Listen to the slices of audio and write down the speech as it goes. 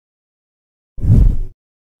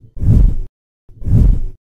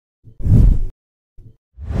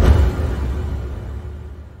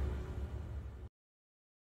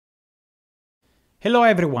Hello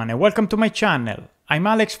everyone and welcome to my channel. I'm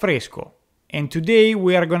Alex Fresco and today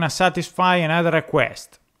we are gonna satisfy another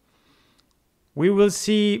request. We will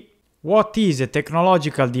see what is a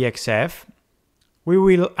technological DXF. We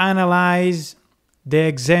will analyze the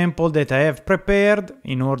example that I have prepared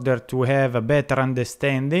in order to have a better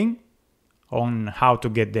understanding on how to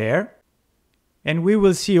get there. And we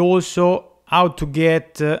will see also how to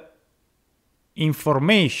get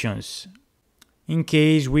informations in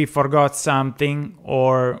case we forgot something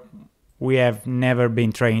or we have never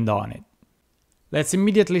been trained on it. Let's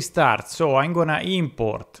immediately start. So I'm gonna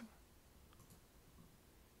import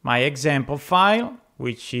my example file,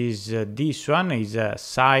 which is this one, is a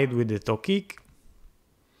side with the toe kick.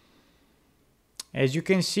 As you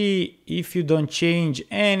can see, if you don't change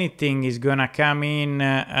anything, it's gonna come in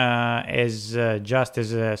as just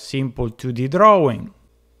as a simple 2D drawing.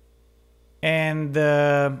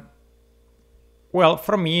 And well,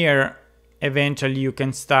 from here, eventually you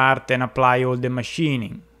can start and apply all the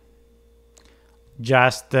machining.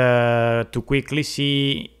 Just to quickly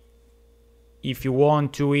see, if you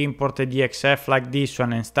want to import a DXF like this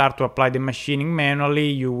one and start to apply the machining manually,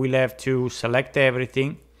 you will have to select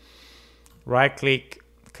everything, right click,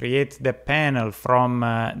 create the panel from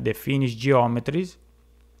the finished geometries.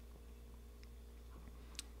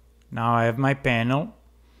 Now I have my panel.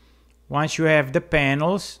 Once you have the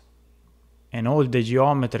panels and all the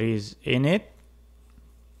geometries in it,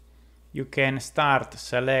 you can start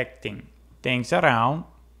selecting things around,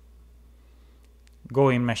 go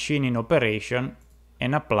in machining operation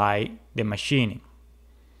and apply the machining.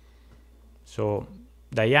 So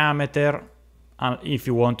diameter, if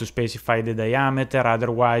you want to specify the diameter,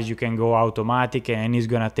 otherwise you can go automatic and it's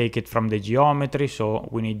gonna take it from the geometry. So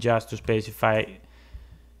we need just to specify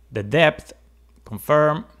the depth,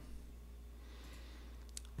 confirm.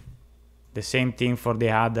 The same thing for the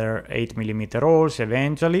other 8mm holes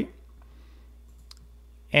eventually.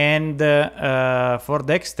 And for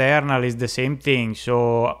the external is the same thing.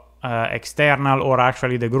 So external or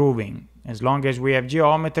actually the grooving. As long as we have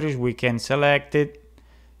geometries, we can select it,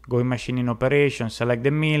 go in machining operation, select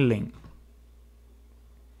the milling,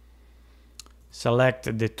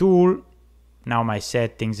 select the tool. Now my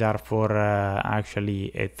settings are for actually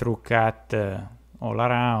a through cut all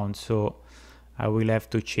around. So I will have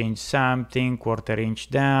to change something, 1/4 inch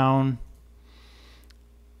down.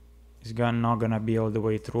 It's not gonna be all the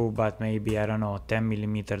way through, but maybe, I don't know,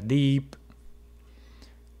 10mm deep.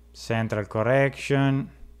 Central correction.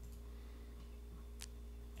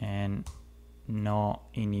 And no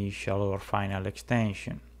initial or final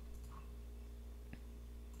extension.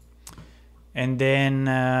 And then,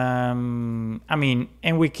 I mean,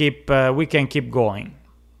 and we can keep going.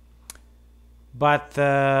 But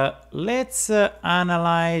let's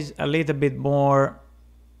analyze a little bit more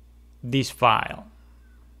this file.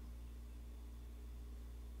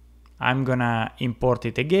 I'm gonna import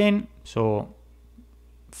it again. So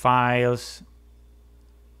files,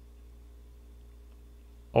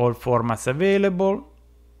 all formats available,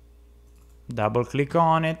 double click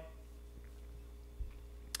on it.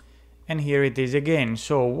 And here it is again.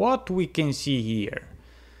 So what we can see here,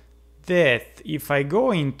 that if I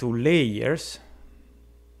go into layers,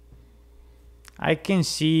 I can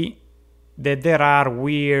see that there are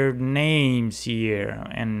weird names here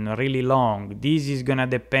and really long. This is gonna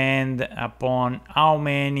depend upon how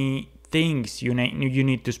many things you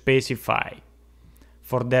need to specify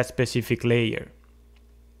for that specific layer.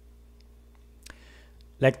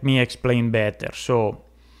 Let me explain better. So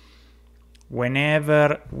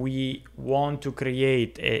whenever we want to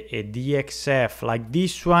create a DXF like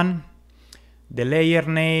this one, the layer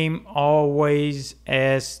name always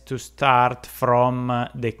has to start from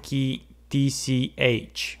the key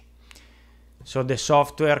TCH. So the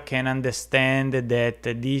software can understand that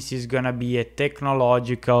this is gonna be a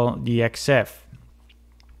technological DXF.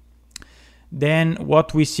 Then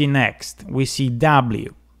what we see next? We see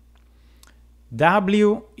W.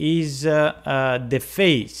 W is the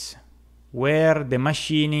phase where the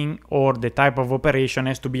machining or the type of operation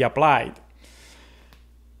has to be applied.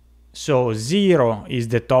 So 0 is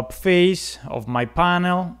the top face of my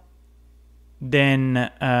panel. Then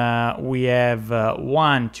we have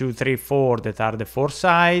 1, 2, 3, 4 that are the 4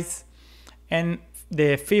 sides. And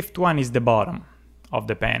the 5th one is the bottom of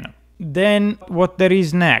the panel. Then what there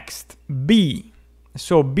is next? B.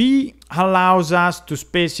 So B allows us to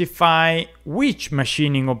specify which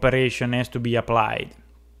machining operation has to be applied.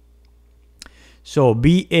 So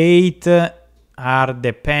B8 are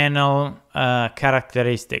the panel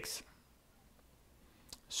characteristics.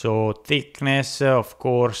 So thickness, of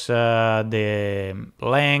course, the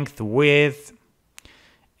length, width,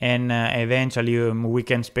 and eventually we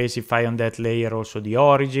can specify on that layer also the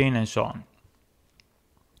origin and so on.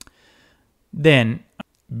 Then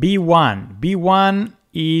B1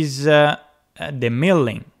 is the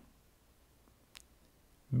milling.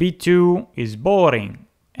 B2 is boring,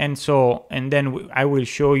 and then I will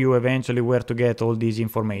show you eventually where to get all these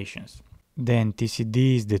informations. Then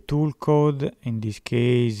TCD is the tool code. In this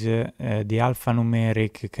case, the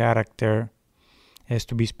alphanumeric character has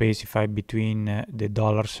to be specified between the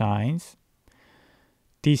dollar signs.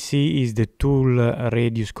 TC is the tool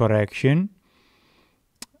radius correction.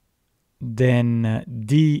 Then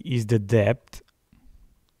D is the depth.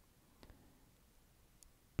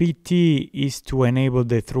 PT is to enable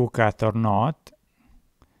the through cut or not.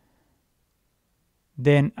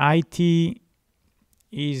 Then IT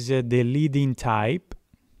is the lead-in type.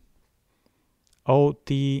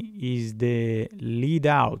 OT is the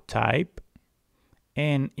lead-out type.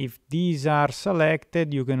 And if these are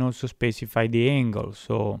selected, you can also specify the angle.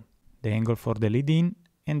 So the angle for the lead-in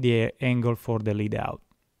and the angle for the lead-out.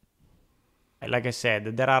 Like I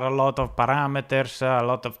said, there are a lot of parameters, a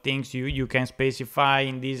lot of things you can specify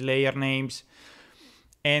in these layer names.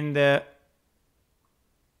 And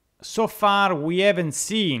so far, we haven't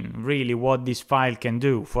seen really what this file can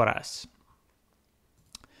do for us.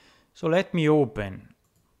 So let me open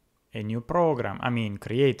a new program,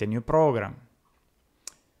 create a new program.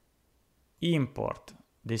 Import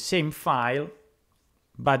the same file,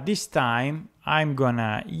 but this time I'm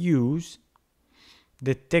gonna use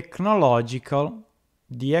the Technological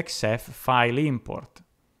DXF file import.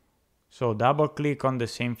 So double click on the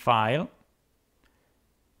same file,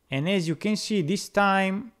 and as you can see, this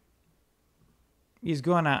time is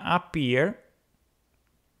gonna appear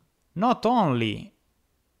not only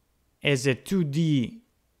as a 2D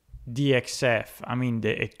DXF,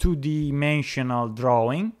 a two-dimensional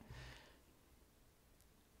drawing,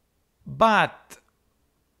 but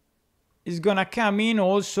it's gonna come in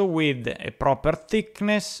also with a proper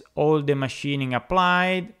thickness, all the machining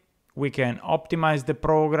applied. We can optimize the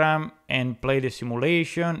program and play the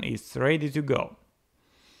simulation. It's ready to go.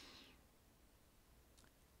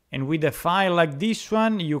 And with a file like this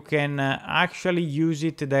one, you can actually use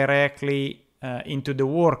it directly into the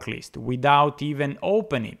work list without even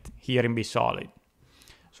opening it here in bSolid.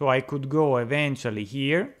 So I could go eventually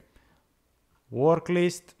here, work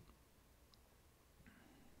list.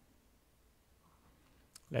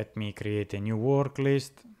 Let me create a new work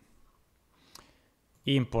list,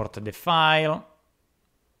 import the file,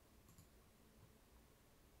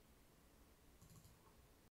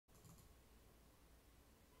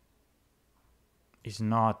 it's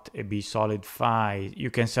not a bSolid file. You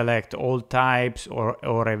can select all types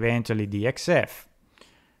or eventually DXF.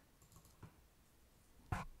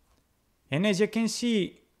 And as you can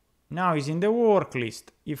see, now it's in the work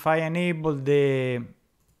list. If I enable the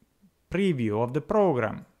preview of the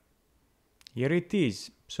program, here it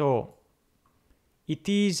is. So it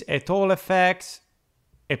is at all effects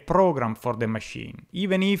a program for the machine,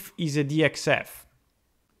 even if it's a DXF.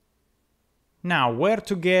 Now, where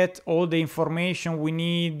to get all the information we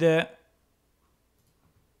need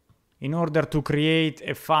in order to create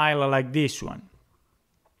a file like this one?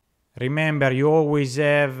 Remember, you always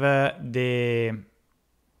have the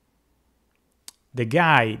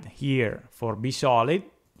guide here for bSolid.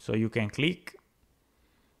 So you can click,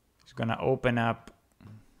 it's gonna open up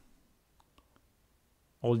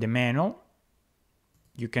all the manual.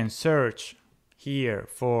 You can search here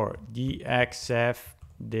for DXF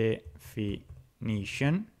definition.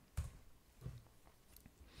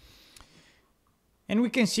 And we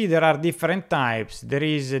can see there are different types. There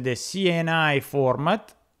is the CNI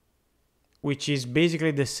format, which is basically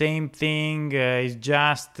the same thing, it's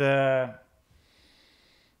just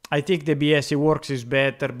I think the BIESSE works is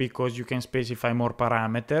better because you can specify more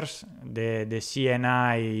parameters. The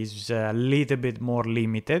CNI is a little bit more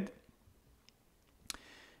limited.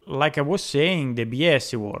 Like I was saying, the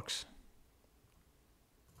BIESSE works.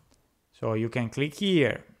 So you can click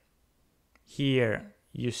here. Here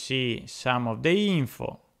you see some of the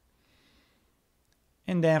info.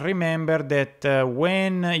 And then remember that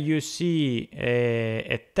when you see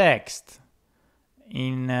a text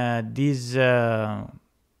in this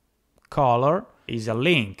color is a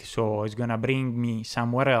link, so it's gonna bring me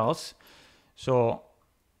somewhere else. So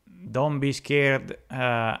don't be scared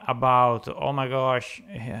about, oh my gosh,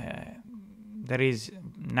 there is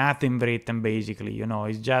nothing written basically,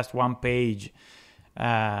 it's just one page.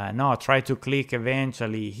 No, try to click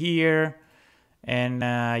eventually here and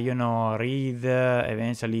read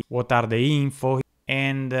eventually what are the info,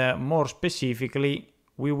 and more specifically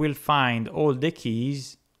we will find all the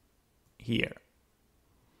keys here.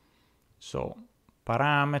 So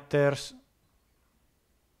parameters.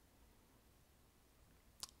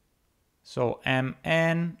 So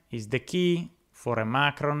mn is the key for a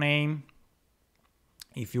macro name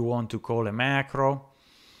if you want to call a macro.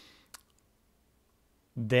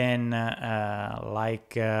 Then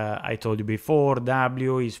like I told you before,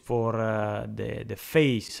 W is for the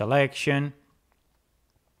phase selection.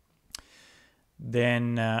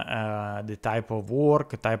 Then the type of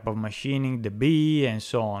work, type of machining, the B, and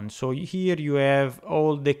so on. So here you have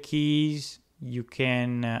all the keys you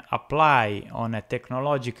can apply on a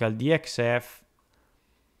technological DXF,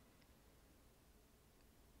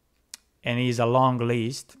 and is a long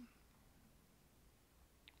list.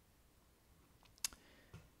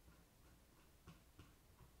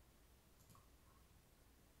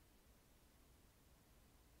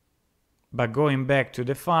 But going back to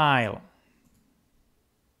the file,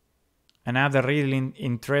 another really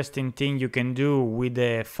interesting thing you can do with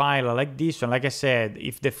a file like this one, like I said,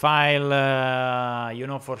 if the file you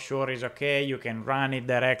know for sure is okay, you can run it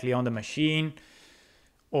directly on the machine.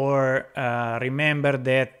 Or remember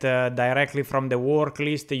that directly from the work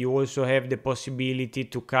list you also have the possibility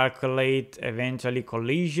to calculate eventually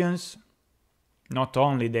collisions, not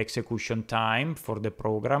only the execution time for the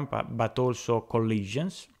program, but also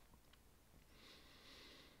collisions.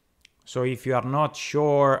 So if you are not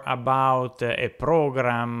sure about a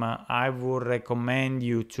program, I would recommend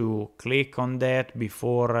you to click on that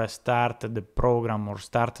before start the program or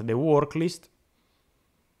start the work list.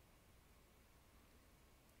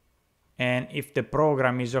 And if the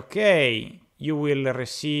program is okay, you will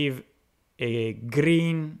receive a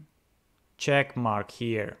green check mark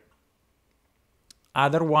here.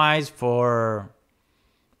 Otherwise, for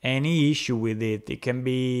any issue with it, it can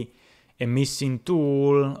be a missing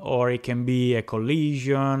tool, or it can be a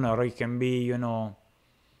collision, or it can be, you know,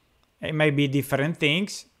 it may be different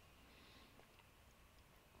things.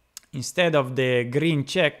 Instead of the green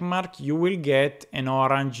check mark, you will get an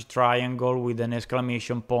orange triangle with an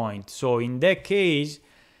exclamation point. So in that case,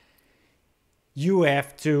 you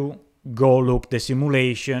have to go look the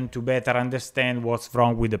simulation to better understand what's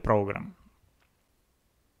wrong with the program.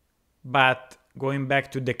 But going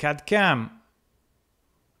back to the CAD/CAM,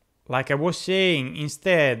 like I was saying,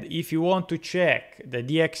 instead, if you want to check the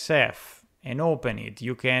DXF and open it,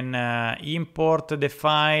 you can import the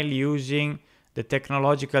file using the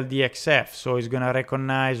Technological DXF. So it's going to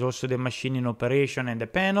recognize also the machining operation and the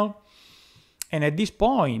panel. And at this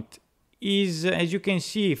point is, as you can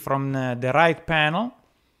see from the right panel,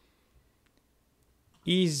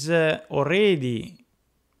 is already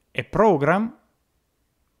a program,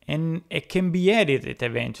 and it can be edited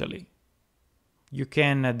eventually. You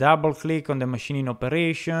can double click on the machining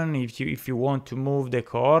operation. If you want to move the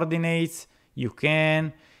coordinates, you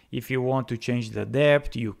can. If you want to change the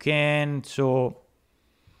depth, you can. So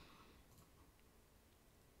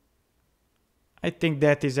I think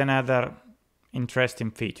that is another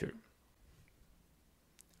interesting feature.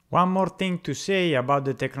 One more thing to say about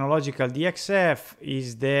the Technological DXF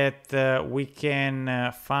is that we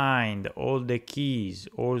can find all the keys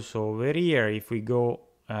also over here. If we go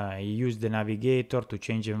use the navigator to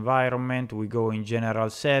change environment, we go in general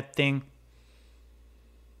setting,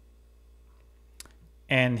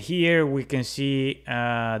 and here we can see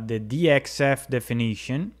the DXF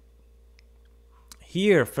definition.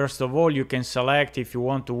 Here, first of all, you can select if you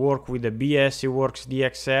want to work with the BIESSE Works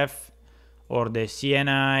DXF or the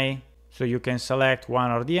CNI, so you can select one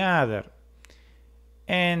or the other.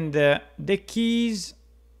 And the keys,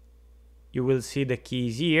 you will see the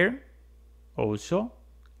keys here also.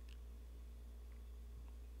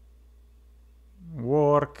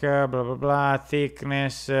 Work, blah blah blah,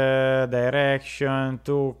 thickness, direction,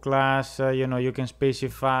 tool class, you know, you can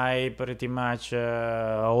specify pretty much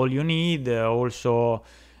all you need. Also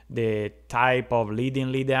the type of lead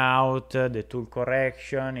in, lead out, the tool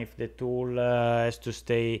correction, if the tool has to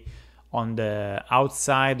stay on the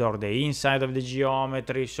outside or the inside of the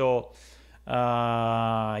geometry. So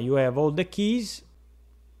you have all the keys,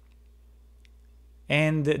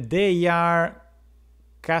 and they are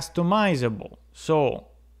customizable. So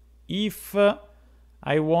if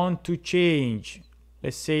I want to change,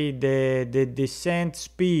 let's say, the descent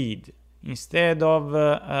speed, instead of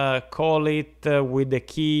call it with the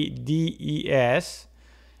key DES,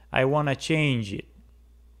 I want to change it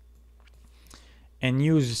and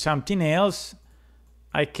use something else,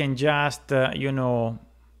 I can just you know,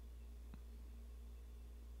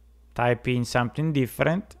 type in something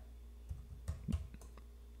different.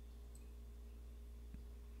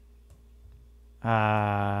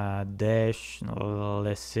 Dash,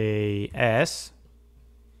 let's say S,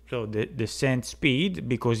 so the send speed,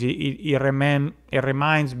 because it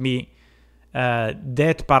reminds me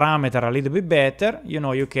that parameter a little bit better. You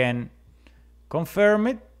know, you can confirm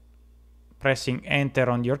it, pressing enter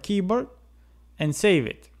on your keyboard, and save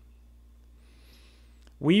it.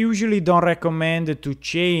 We usually don't recommend to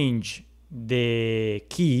change the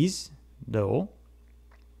keys, though,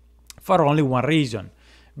 for only one reason,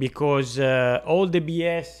 because all the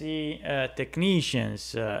BIESSE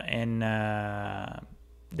technicians and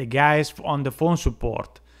the guys on the phone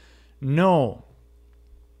support know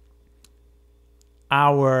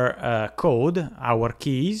our code, our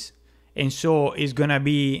keys, and so it's gonna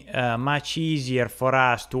be much easier for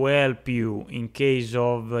us to help you in case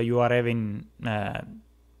of you are having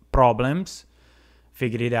problems,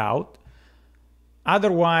 figure it out.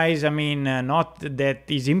 Otherwise, I mean, not that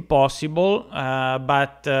is impossible,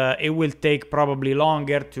 but it will take probably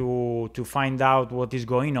longer to find out what is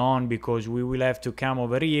going on, because we will have to come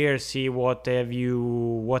over here, see what are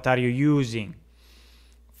you using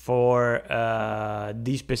for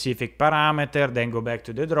this specific parameter, then go back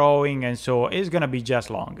to the drawing, and so it's gonna be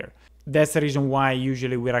just longer. That's the reason why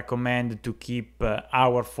usually we recommend to keep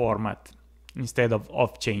our format instead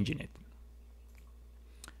of changing it.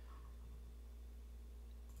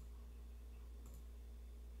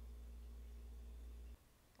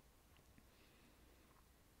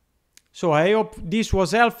 So I hope this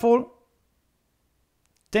was helpful.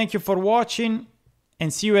 Thank you for watching,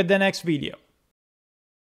 and see you at the next video.